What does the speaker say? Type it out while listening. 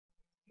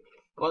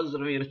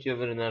Pozdrav,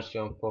 YouTuberi, danas ću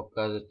vam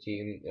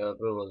pokazati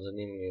vrlo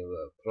zanimljiv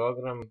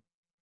program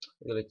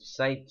ili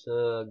sajt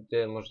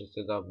gdje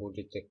možete da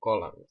budzite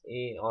kola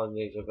i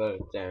ovdje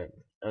izaberete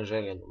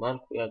željenu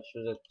marku. Ja ću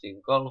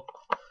uzeti golf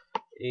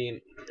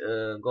i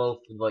golf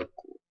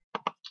dvojku.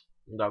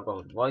 Da,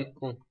 golf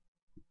dvojku.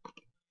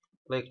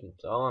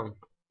 Kliknite ovom,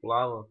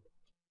 plavo.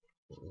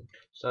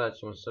 Sada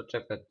ćemo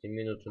sačekati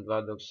minutu,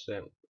 dva dok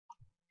se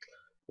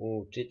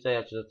učita.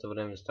 Ja ću za to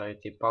vreme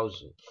staviti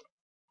pauzu.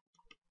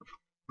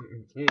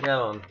 I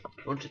evo,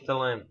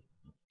 učitalo je.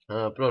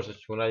 Prvo što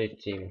ćemo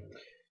raditi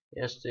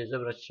jeste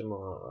izabrat ćemo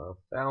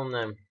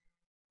felne.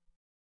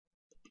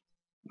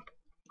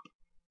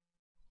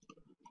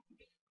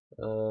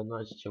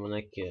 Naći ćemo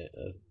neke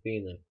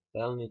fine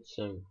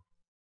felnice.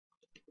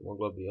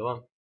 Mogla bi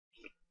ova.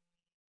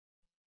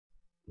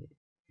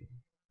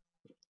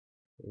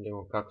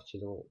 Vidimo kako će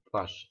da mu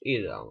paše.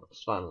 Idealno,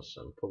 stvarno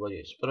sam pogodio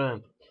iz prve.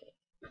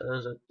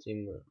 Zatim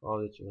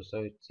ovdje ćemo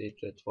staviti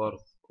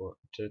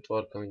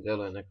četvorka mi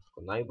deluje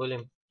nekako najbolje.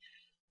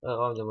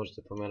 Ovdje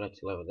možete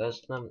pomerati levo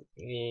desno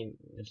i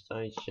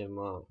stavit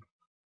ćemo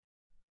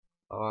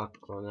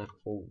ovako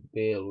neku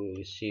bijelu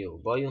ili sivu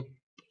boju,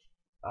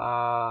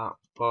 a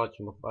kola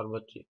ćemo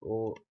farbati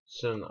u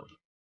crno.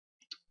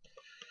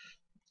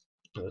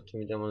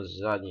 Zatim idemo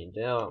zadnji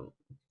deo,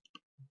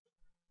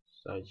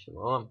 stavit ćemo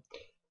ovo,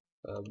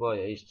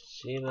 boja isto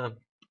siva.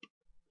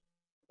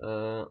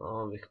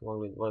 Ovo bih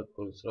mogli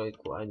dvojku ili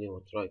trojku, ajde imamo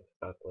trojka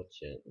kako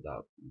će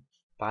da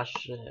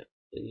paše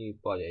i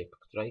bolje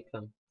ipak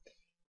trojka.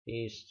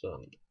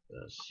 Isto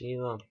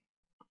siva.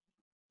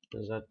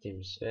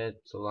 Zatim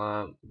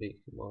svetla bih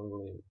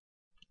mogli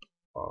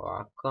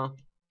ovako.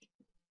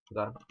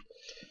 Da.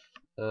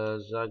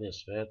 Zadnja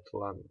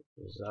svetla,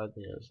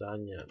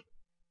 zadnja,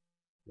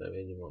 da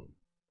vidimo.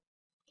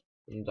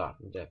 Da,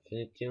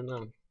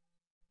 definitivno.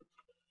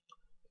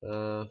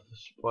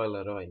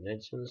 Spoiler ovaj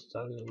nećemo da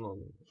stavljamo.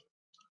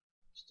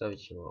 Stavit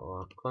ćemo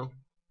ovako.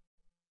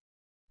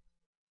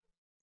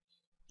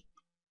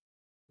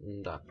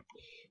 Da.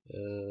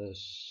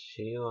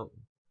 Sivo.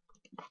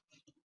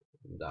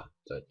 Da,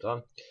 to je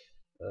to.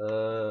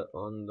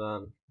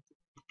 Onda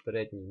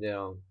prednji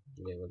deo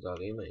vidimo da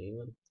li ima.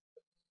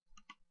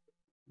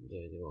 Da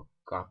vidimo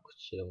kako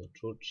će da mu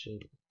čuči.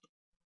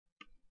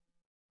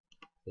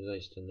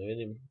 Zaista ne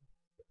vidim.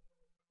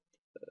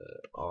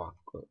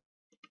 Ovako.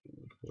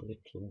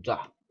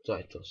 Da, to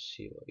je to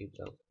sivo,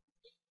 idealno.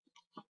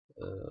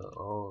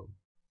 Ovo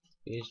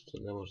isto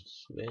ne može da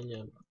se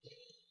menja.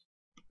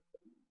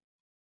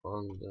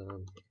 Onda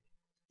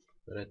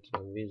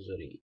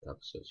retrovizori,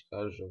 kako se već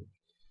kažu,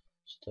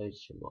 stavit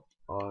ćemo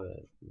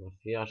ove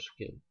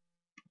mafijaške.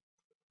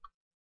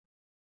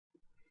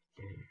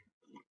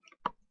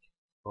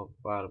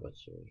 Ofarbat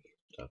ćemo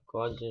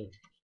također.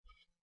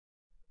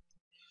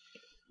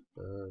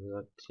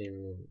 Zatim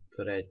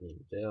prednji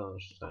deo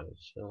stavit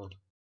ćemo,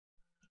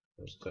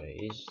 što je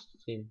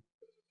isti.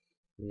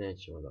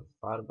 Nećemo da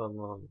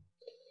farbamo.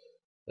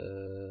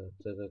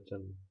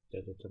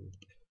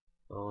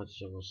 Ovo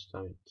ćemo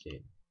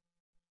staviti.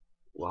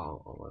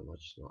 Wow, ovo je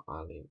moćno,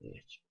 ali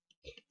nećemo.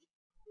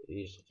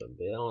 Isto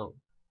belo.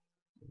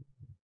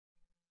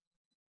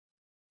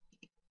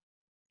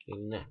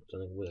 Ili ne, to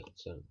nek bude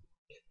crno.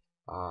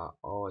 A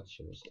ovo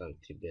ćemo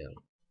staviti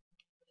belo.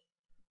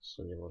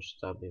 Sunimo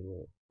šta bi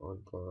mu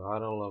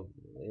odgovaralo.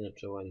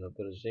 Inače ovo je na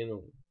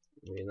brzinu.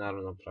 Vi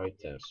naravno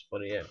pravite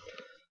sporije.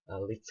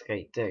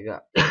 Lickajte ga.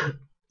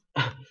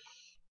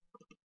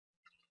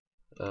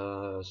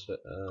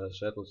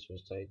 Svetlo ćemo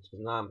staviti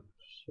na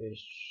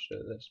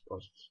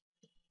 60%.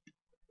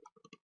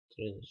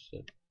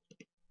 30.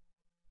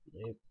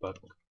 Ipak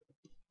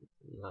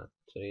na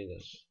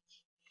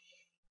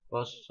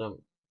 30%.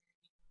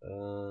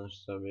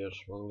 Šta bi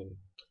još mogli?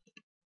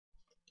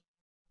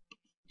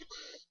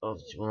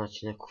 Ovdje ćemo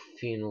naći neku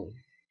finu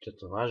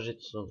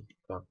tetovažicu.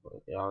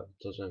 Kako ja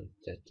to zovem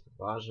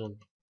tetovažan.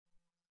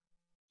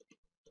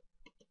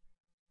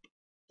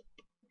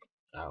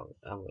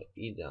 Evo je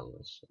idealno.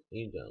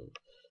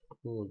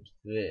 U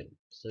dve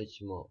stavit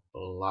ćemo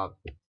lav.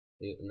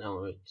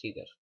 Nemamo je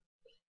tigar.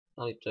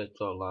 Ali to je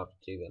to, lav,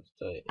 tigar,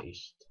 to je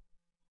isto.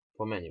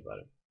 Po meni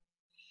barem.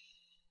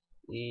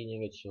 I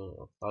njega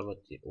ćemo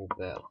farbati u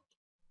belo.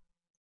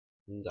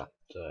 Da,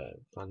 to je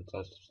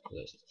fantastično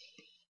zaista.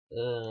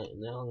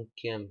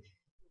 Neonke.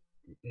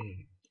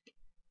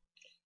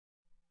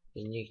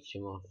 I njih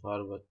ćemo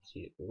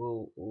farbati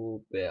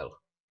u belo.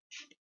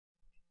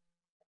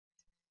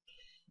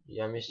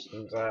 Ja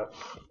mislim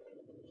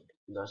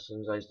da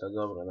sam zaista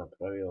dobro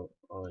napravio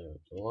ovaj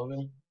automobil.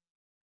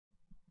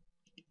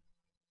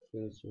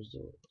 Ili ću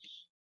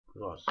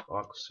skroz,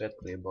 ovako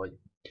svetlije bolje.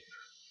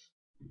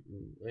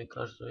 I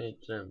kao što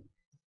vidite,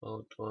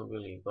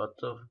 automobil je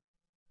gotov.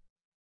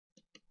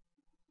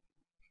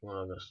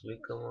 Možemo da ga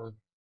slikamo.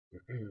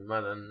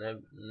 Mada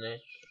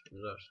neću,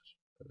 zašto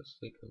da ga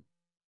slikam.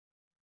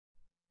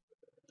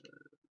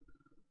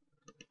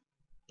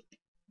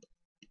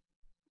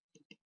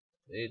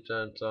 I to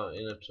je to,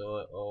 inače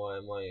ovo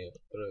je moj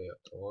prvi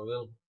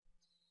automobil.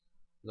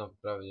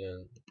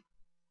 Napravljen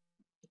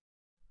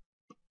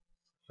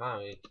A,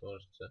 vidite,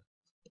 možete.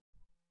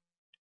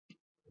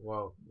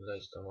 Wow,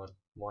 zaista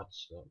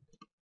moćno.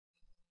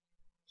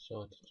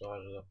 Samo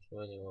tetovažu da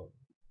promenimo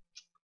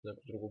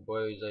neku drugu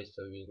boju i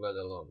zaista bi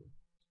izgledalo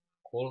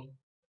cool.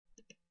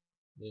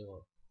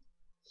 Imamo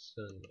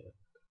crni.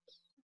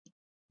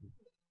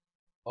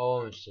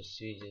 Ovo mi se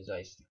sviđa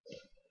zaista.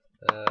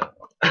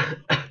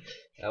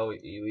 Evo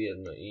i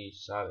ujedno i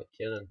savjet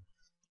jedan.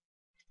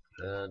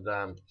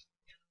 Da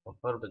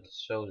ofarbate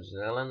sve u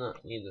zeleno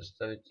i da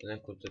stavite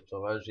neku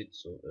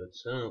tetovažicu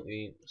crnu i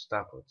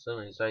staklo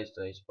crno i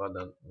zaista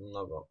ispada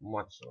mnogo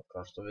moćno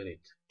kao što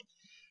vidite.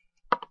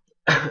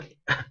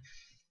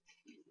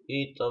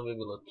 I to bi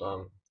bilo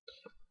to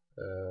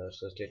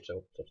što se tiče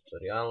ovog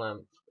tutoriala.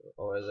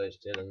 Ovo je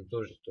zaista jedan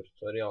duži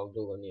tutorial,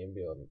 dugo nije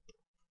bio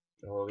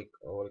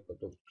ovoliko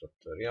dug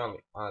tutorial,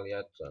 ali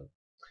eto,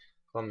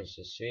 kome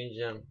se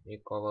sviđa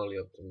i ko voli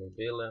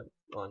automobile,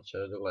 on će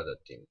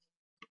gledati.